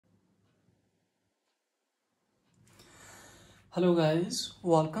Hello guys,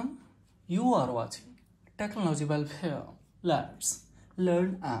 welcome. You are watching Technology Welfare. Let's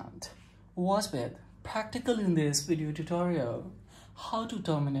learn and watch with practical in this video tutorial how to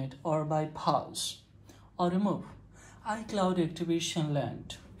terminate or bypass or remove iCloud activation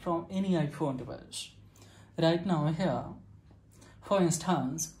link from any iPhone device. Right now here, for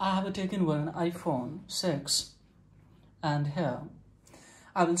instance, I have taken one iPhone 6 and here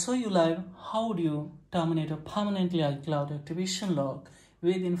I will show you live how do you terminate a permanently iCloud activation lock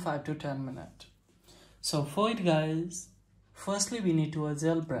within 5 to 10 minutes. So for it guys, firstly we need to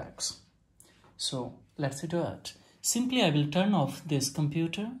jailbreak. So let's do it. Simply I will turn off this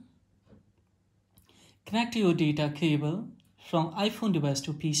computer, connect your data cable from iPhone device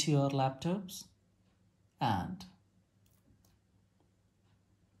to PC or laptops, and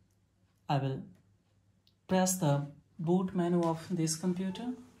I will press the boot menu of this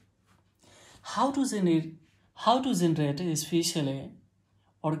computer. How to generate especially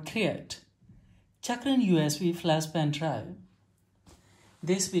or create Chakran USB flash pen drive.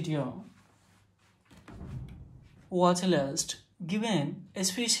 This video watch list given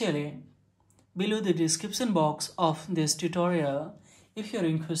especially below the description box of this tutorial. If you're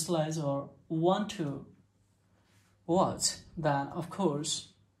interested or want to watch, then of course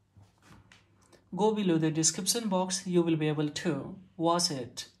go below the description box, you will be able to watch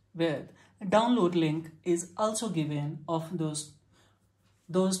it with download link is also given of those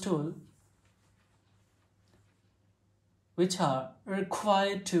tools which are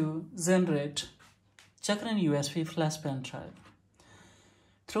required to generate Chakran USB flash pen drive.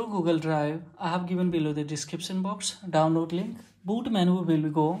 Through Google Drive, I have given below the description box download link. Boot menu will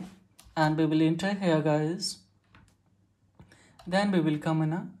go and we will enter here guys. Then we will come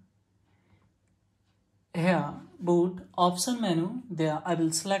in here boot option menu. There I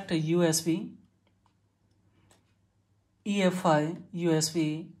will select a USB, EFI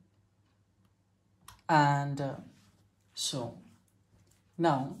USB, and so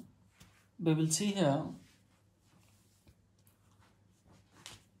now we will see here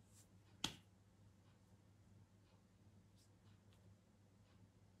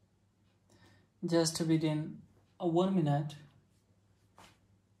just within 1 minute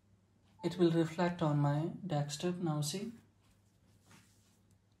it will reflect on my desktop. Now see,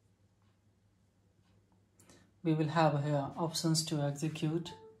 we will have here options to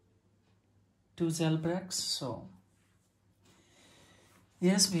execute two jailbreaks. So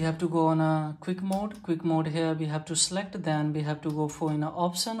yes, we have to go on a quick mode here we have to select, then we have to go for an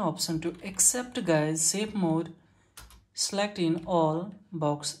option to accept guys. Safe mode, select in all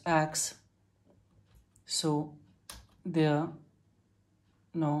box X. So there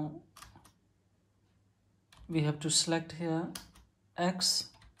no, we have to select here X.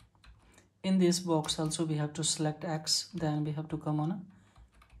 In this box also we have to select X. Then we have to come on a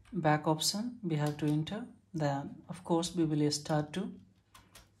back option, we have to enter. Then of course we will start to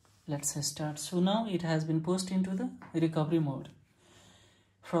let's start. So now it has been pushed into the recovery mode.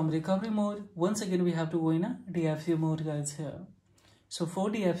 From recovery mode once again we have to go in a DFU mode guys here. So for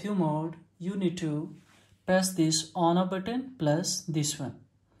DFU mode you need to press this on off button plus this one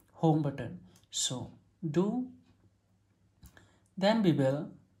home button. So do, then we will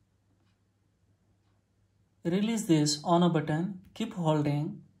release this on a button, keep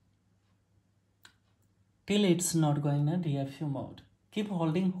holding till it's not going in a DFU mode. Keep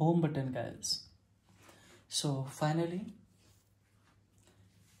holding home button guys. So finally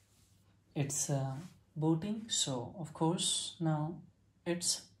it's booting. So of course now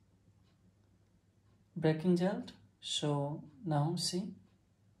it's breaking jailed. So now see,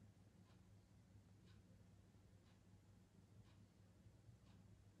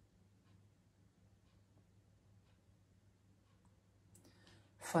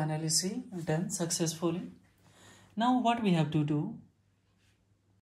 finally see, done successfully. Now what we have to do,